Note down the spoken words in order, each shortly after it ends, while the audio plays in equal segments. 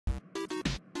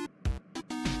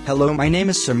Hello, my name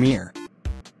is Samir.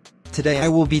 Today I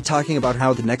will be talking about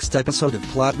how the next episode of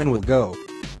Plotman will go.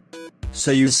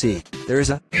 So you see, there is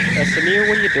a... Samir,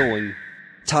 what are you doing?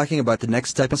 Talking about the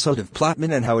next episode of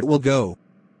Plotman and how it will go.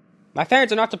 My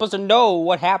fans are not supposed to know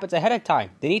what happens ahead of time.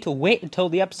 They need to wait until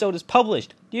the episode is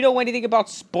published. Do you know anything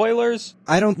about spoilers?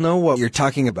 I don't know what you're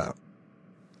talking about.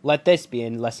 Let this be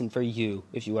a lesson for you,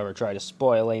 if you ever try to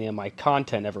spoil any of my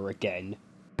content ever again.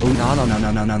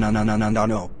 Oh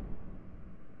no.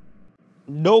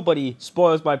 Nobody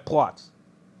spoils my plots.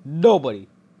 Nobody.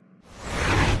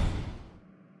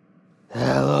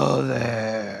 Hello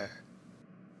there.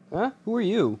 Huh? Who are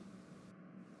you?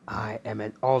 I am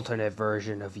an alternate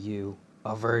version of you.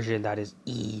 A version that is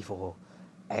evil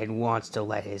and wants to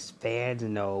let his fans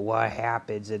know what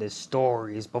happens in his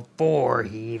stories before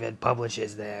he even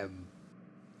publishes them.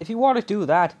 If you want to do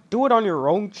that, do it on your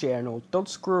own channel. Don't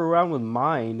screw around with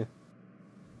mine.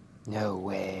 No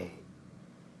way.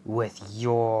 With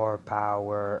your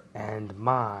power and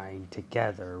mine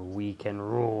together, we can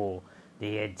rule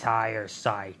the entire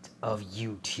site of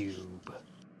YouTube.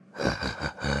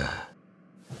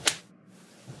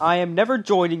 I am never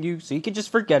joining you, so you can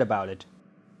just forget about it.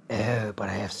 Oh, but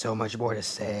I have so much more to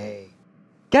say.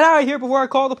 Get out of here before I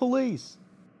call the police!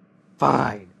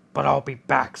 Fine, but I'll be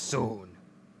back soon.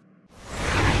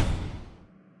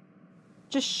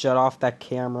 Just shut off that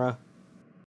camera.